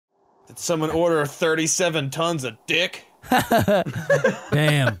Did someone order 37 tons of dick?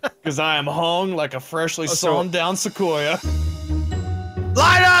 Damn. Because I am hung like a freshly sawn down sequoia.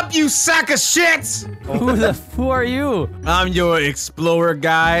 Line up, you sack of shits! Who are you? I'm your explorer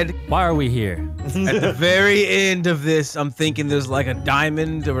guide. Why are we here? At the very end of this, I'm thinking there's like a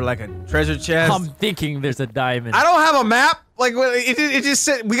diamond or like a treasure chest. I'm thinking there's a diamond. I don't have a map. Like, it just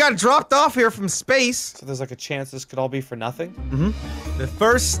said we got dropped off here from space. So there's like a chance this could all be for nothing? Mm-hmm. The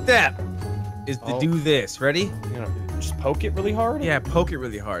first step is to do this. Ready? You know, just poke it really hard? Yeah, poke it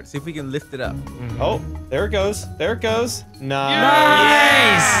really hard. See if we can lift it up. Oh, there it goes. There it goes.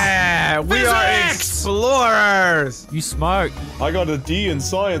 Nice. Yeah, we are explorers. You smart. I got a D in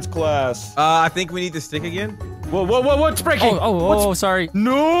science class. I think we need the stick again. Whoa, what's breaking? Oh, sorry.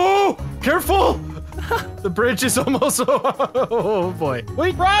 No! Careful! The bridge is almost. Oh boy!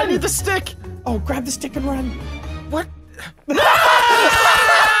 Wait, run! I need the stick. Oh, grab the stick and run. What?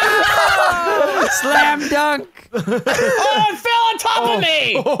 Slam dunk. Oh, it fell on top of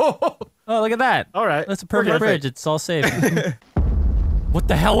me! Oh, look at that. All right. That's a perfect bridge. It's all safe. What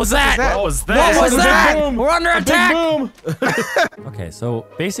the hell was that? What was that? What was that? Boom. We're under attack. Boom. Okay, so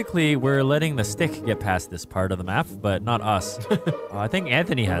basically we're letting the stick get past this part of the map, but not us. I think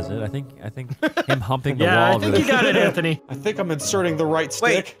Anthony has it. I think him humping the wall. Yeah, I over think you got it, Anthony. I think I'm inserting the right stick.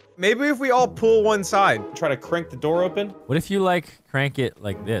 Wait, maybe if we all pull one side. Try to crank the door open. What if you like crank it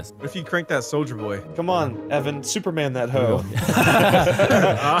like this? What if you crank that soldier boy? Come on, Evan. Superman that hoe.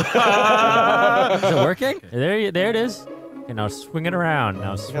 Is it working? There it is. Okay, now swing it around.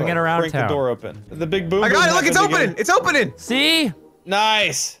 Now swing it around crank town. the door open. The big boom. I got it. Look, it's opening. It's opening. See?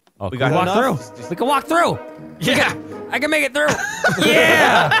 Nice. Oh, We can got walk enough? through. We can walk through. Yeah. I can make it through.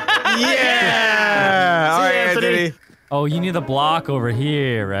 Yeah. Yeah. All right, Anthony. Oh, you need the block over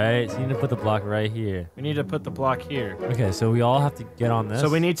here, right? So you need to put the block right here. We need to put the block here. Okay, so we all have to get on this. So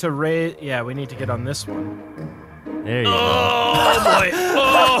we need to raise. Yeah, we need to get on this one. There you go. Oh boy!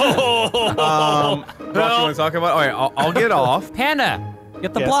 Oh! What you want to talk about? All right, I'll get off. Panda,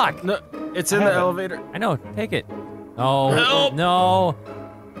 get the Yes. block. No, it's in the elevator. I know. Take it. Oh Help. no!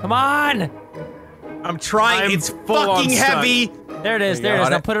 Come on! I'm trying. I'm it's full on fucking stuck. heavy. There it is. There There you it is.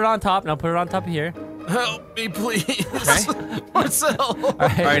 go. Now put it on top. Now put it on top of here. Help me, please, Okay. Marcel. All right.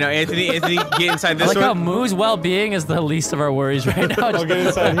 All right, now Anthony, get inside I this like how one. Moo's well-being is the least of our worries right now. I'll get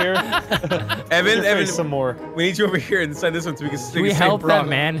inside here. Evan, Some more. we need you over here inside this one so we can stick Can we the same help block. that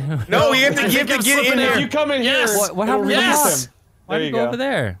man? No, we have to I think get I'm in slipping here. If you come in Yes. here, What happened to it'll Yes. release him. Why There did you you go go. over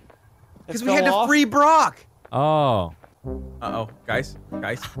there? Because we had to free Brock. Oh. Uh-oh, guys. We're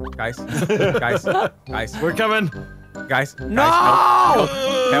No!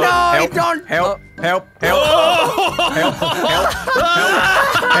 Help, don't- help, help.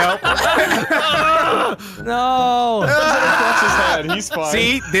 No! Touch his head. He's fine.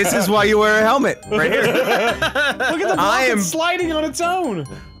 See, this is why you wear a helmet. Right here. Look at the block. I am- It's sliding on its own.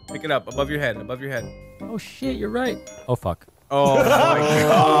 Pick it up, above your head. Oh shit, you're right. Oh fuck. Oh my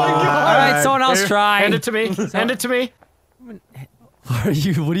god. All right, someone else try. Hand it to me. Hand it to me. What are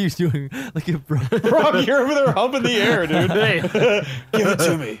you doing? Look at bro. Rob, you're over there humping the air, dude. Hey. Give it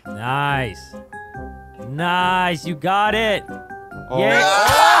to me. Nice. Nice, you got it. Oh.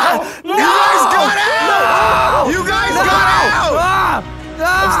 Yeah. You guys got out! You guys got out!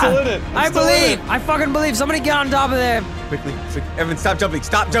 I'm still in it. I fucking believe. Somebody get on top of there. Quickly, Evan, stop jumping.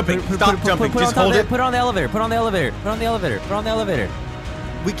 Stop jumping. Put Just hold it. Put it on the elevator. Put it on the elevator. Put it on the elevator. Put it on the elevator.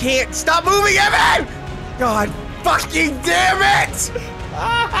 We can't stop moving, Evan! God fucking damn it!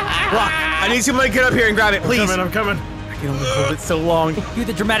 Brock, I need somebody to get up here and grab it, please. I'm coming. I can only hold it so long. Cue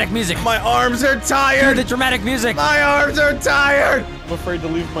the dramatic music. My arms are Cue tired. the dramatic music. My arms are tired. I'm afraid to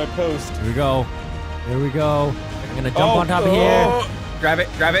leave my post. Here we go. Here we go. I'm gonna jump on top of here. Grab it.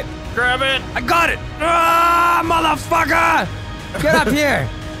 Grab it. I got it. Ah, motherfucker! Get up here.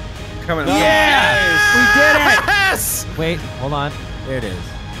 Coming. Yeah! We did it. Yes. Wait, hold on. There it is.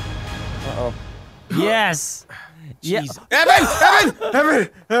 Uh-oh. Yes. Yeah. Jeez.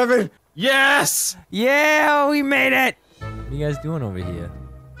 Evan! Yes. Yeah, we made it. What are you guys doing over here?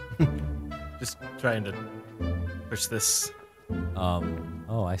 Just trying to push this. Oh,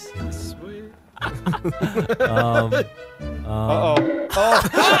 I see. Sweet. Uh-oh. Oh.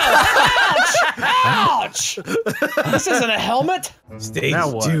 Ouch! This isn't a helmet? Stage Now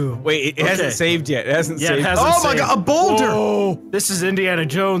what? 2. Wait, it hasn't saved yet. It hasn't Yeah, saved. it hasn't oh my saved. god, a boulder! Whoa. This is Indiana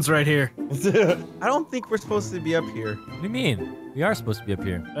Jones right here. I don't think we're supposed to be up here. What do you mean? We are supposed to be up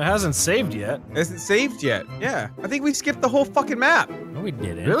here. It hasn't saved yet. It hasn't saved yet. Yeah. I think we skipped the whole fucking map. No, we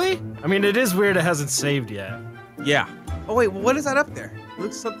didn't. Really? I mean, it is weird it hasn't saved yet. Yeah. Oh wait, what is that up there? It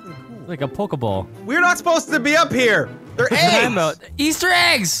looks something cool. It's like a Pokeball. We're not supposed to be up here. They're What are you talking eggs. about? Easter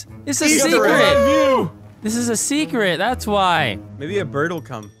eggs! It's a Easter secret! eggs. This is a secret, that's why. Maybe a bird will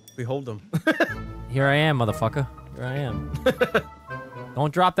come if we hold them. Here I am, motherfucker. Here I am.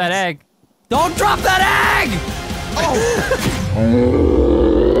 Don't drop that egg. Don't drop that egg! Oh!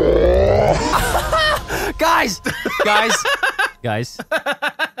 Guys.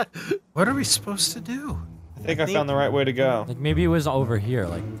 What are we supposed to do? I think I found the right way to go. Like maybe it was over here,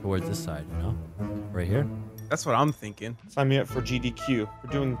 like towards this side, you know? Right here? That's what I'm thinking. Sign me up for GDQ.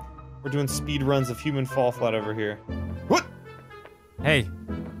 We're doing speed runs of human fall flat over here. What? Hey,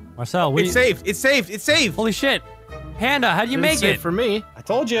 Marcel, It's saved. It's saved. It's saved. Holy shit. Panda, how'd you Didn't make say it? for me. I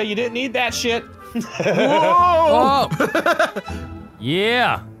told you didn't need that shit. Whoa!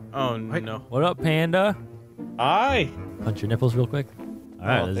 Yeah. Oh no. What up, Panda? Aye. Punch your nipples real quick. All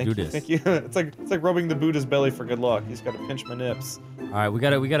right, Oh, let's thank do you, this. Thank you. It's like rubbing the Buddha's belly for good luck. He's got to pinch my nips. All right, we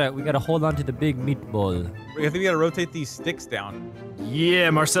gotta hold on to the big meatball. I think we gotta rotate these sticks down. Yeah,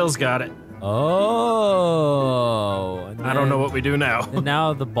 Marcel's got it. Oh. And I don't know then- what we do now. And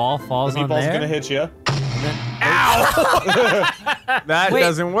now the ball falls The on meatball's there. gonna hit you. That Wait.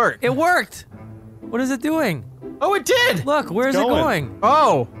 doesn't work. It worked. What is it doing? Oh, it did. Look, where's it going. going?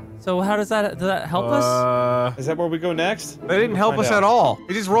 Oh, So how does that help us? Is that where we go next? that didn't help Find us out. at all.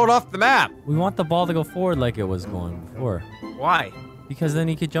 It just rolled off the map. We want the ball to go forward like it was going before. Why? Because then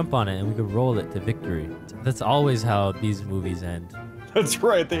he could jump on it and we could roll it to victory. That's always how these movies end. That's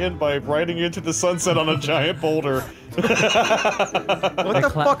right. They end by riding into the sunset on a giant boulder. What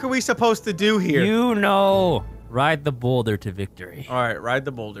the fuck are we supposed to do here? You know, ride the boulder to victory. All right, ride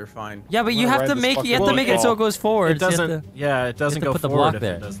the boulder. Fine. Yeah, but I'm you gonna have to ride this make fucking it so ball. it goes forward. It so you have doesn't. Yeah, it doesn't to go put the forward block if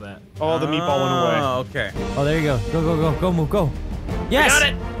there. it does that. Oh, the meatball went away. Oh, okay. Oh, there you go. Go, move, go. Yes! Got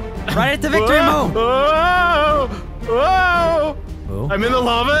it. Ride it to victory, move! Whoa! Whoa! Move. I'm in the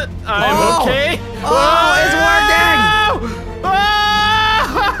lava. I'm Oh! okay. Oh, it's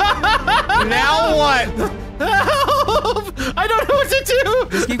Now what? Help! I don't know what to do.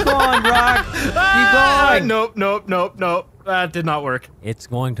 Just keep going, Brock. Keep going. Nope. That did not work. It's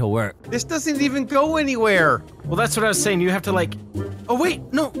going to work. This doesn't even go anywhere. Well, that's what I was saying. You have to like. Oh wait,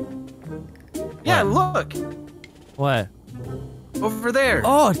 no. Yeah, look What? over there.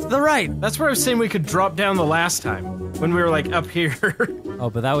 Oh, to the right. That's where I was saying we could drop down the last time when we were like up here. Oh,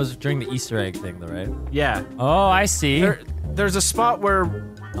 but that was during the Easter egg thing, though, right? Yeah. Oh, I see. There's a spot where it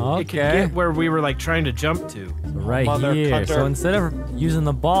could Okay. get where we were like trying to jump to. So right Mother here. cutter. So instead of using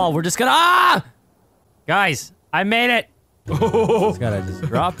the ball, we're just gonna Guys, I made it. Just gotta just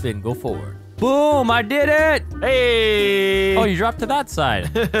drop it and go forward. Boom! I did it. Hey! Oh, you dropped to that side.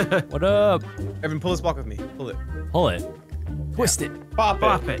 What up? Evan, pull this block with me. Pull it. Pull it. Twist it. Pop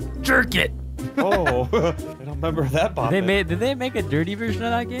Pop it. it. Jerk it. Oh, I don't remember that pop. Did they make a dirty version of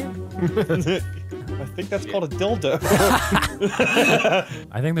that game? I think that's called a dildo.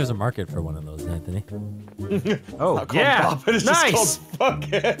 I think there's a market for one of those, Anthony. Oh, Not called yeah. pop it, it's Nice. just called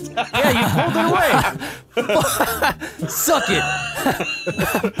fuck it. Yeah, you pulled it away. Suck it.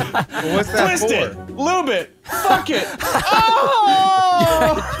 Well, what's that Twist for? it. Lube it. Fuck it.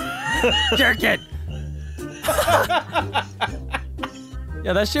 Oh! Jerk it.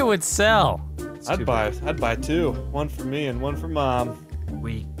 Yeah, that shit would sell. I'd buy two. One for me and one for mom.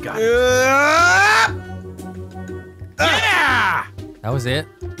 We got it. Yeah! That was it.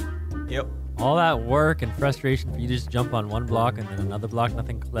 Yep. All that work and frustration for you to just jump on one block and then another block,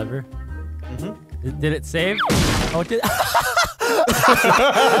 nothing clever. Did it save? Oh, it did. Does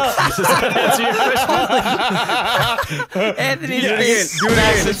that answer your question? Anthony's Do it again. face. Do it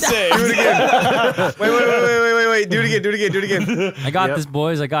again. It's saved. Do it again. Wait. Do it again. I got Yep. this,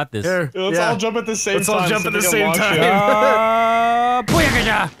 boys. I got this. Here. Let's Yeah. all jump at the same Let's time. all jump so at we the can same launch time. it.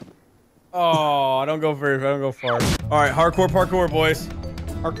 Booyakasha! Oh, I don't go far. All right, hardcore parkour, boys.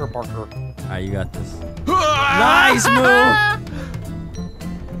 Parker. All right, you got this. Nice move.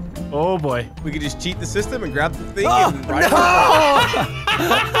 Oh boy. We could just cheat the system and grab the thing Oh, and ride it.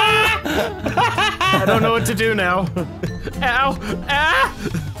 I don't know what to do now. Ow! Ah!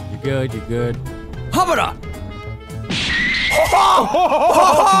 You're good. Habada!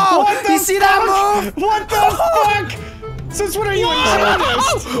 What the You see that move? What the fuck? Since when are you a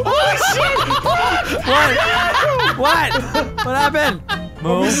gymnast? What? What happened?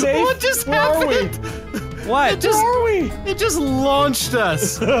 Move. Safe? What just Where are we? happened? What? Where are we? It just launched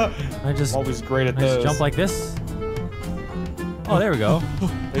us. I just Always great at I just those. jump like this. Oh, there we go.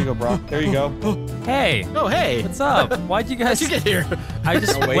 There you go, bro. There you go. Hey, Oh hey. what's up? Why'd you guys? How'd you get here? I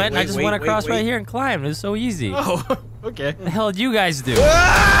just Oh, wait, went. I wait, just wait, went wait, across wait. right here and climbed. It was so easy. What Oh, okay. the hell did you guys do?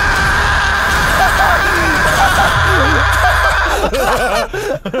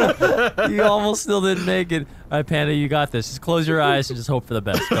 You almost still didn't make it. All right, Panda, you got this. Just close your eyes and just hope for the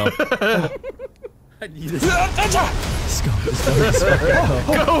best. Go. I need this. Let's go.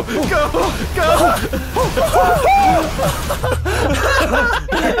 Go.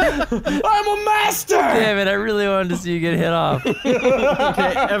 I'm a master! Damn it, I really wanted to see you get hit off.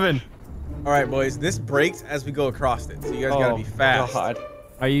 Okay, Evan. All right, boys. This breaks as we go across it, so you guys gotta be fast. God. All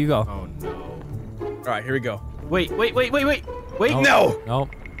right, you go. Oh no. All right, here we go. Wait. Wait, No. Nope.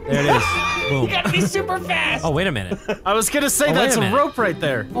 There it is. Boom. You gotta be super fast! Oh, wait a minute. I was gonna say Oh, that's wait a a minute. rope right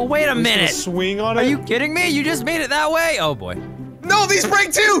there. Oh, wait a minute. Swing on Are it? you kidding me? You just made it that way? Oh, boy. No, these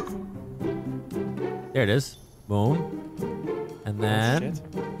break too. There it is. Boom. And then, Shit.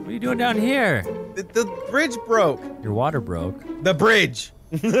 what are you doing down here? The bridge broke. Your water broke. The bridge.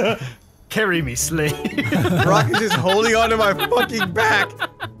 Carry me, Slay. Brock is just holding onto my fucking back.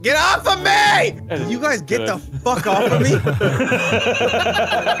 Get off of me! You guys get the fuck off of me.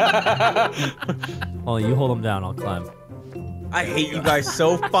 Oh, you hold him down. I'll climb. I hate you guys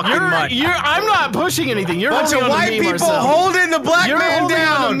so fucking much. I'm not pushing anything. You're Bunch of holding on to white me, people Marcel. holding the black You're man holding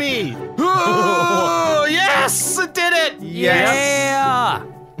down. on to me. Oh, yes, it did it. Yeah!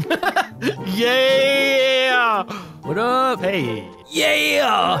 Yeah. What up? Hey.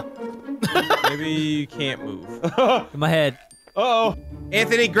 Yeah! Maybe you can't move. In my head. Uh-oh.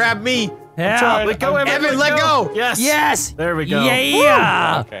 Anthony, grab me. Yeah! trying. Let go, Evan. Evan, let go. Yes. Yes! There we go.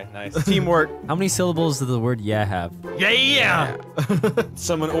 Yeah! Okay, nice. Teamwork. How many syllables does the word yeah have? Yeah.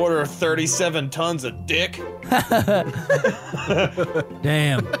 Someone order 37 tons of dick,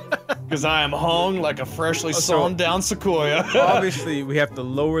 Damn. because I am hung like a freshly so- sawn down sequoia. Obviously, we have to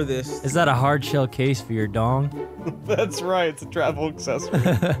lower this. Is that a hard shell case for your dong? That's right, it's a travel accessory.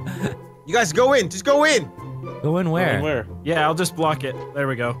 You guys go in. Just go in. Go in where? Where? Yeah, I'll just block it. There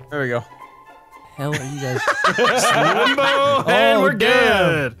we go. There we go. Hell are you guys? Limbo, and we're damn.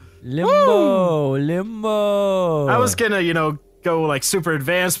 good. Limbo, limbo. I was gonna, go like super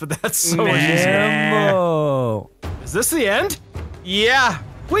advanced, but that's so much easier. limbo. Is this the end? Yeah.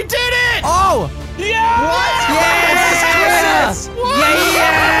 We did it! Oh! Yeah! Yes!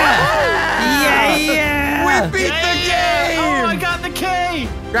 Yeah! We beat the game. Oh, I got the K!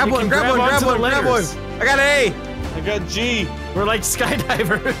 Grab You one. can Grab one. onto Grab the one. Grab one. letters. I got an A. I got G. We're like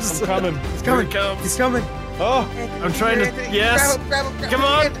skydivers. I'm coming. It's coming. Here it comes. It's coming. Oh! I'm trying to. Anthony, Yes. Grab him, Come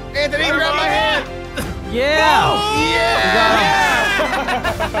on. Anthony, grab my hand. Yeah!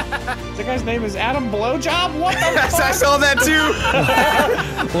 The guy's name is Adam Blowjob? What the Yes, I fuck? saw that too.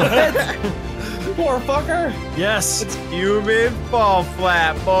 Poor fucker. Yes. It's human fall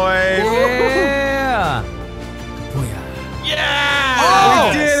flat, boys. Yeah! Yeah! Oh!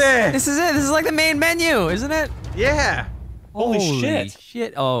 We did it. This is it. This is like the main menu, isn't it? Yeah. Holy shit.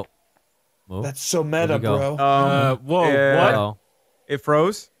 Shit. Oh. Whoa. That's so meta, Where'd you bro. go? Whoa, yeah. what? Uh-oh. It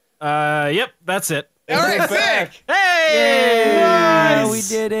froze. Yep, that's it. All right, back. sick. Hey! Yeah, Nice. we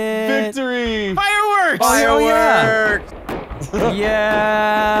did it. Victory. Fireworks! Oh, yeah. Fireworks.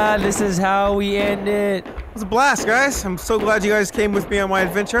 Yeah, this is how we end it. It was a blast, guys. I'm so glad you guys came with me on my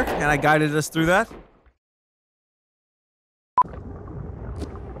adventure, and I guided us through that.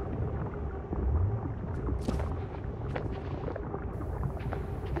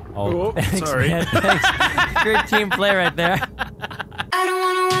 Oh, Oh, thanks, sorry. man. Thanks. Great team play right there. I don't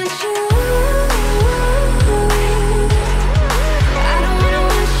wanna watch you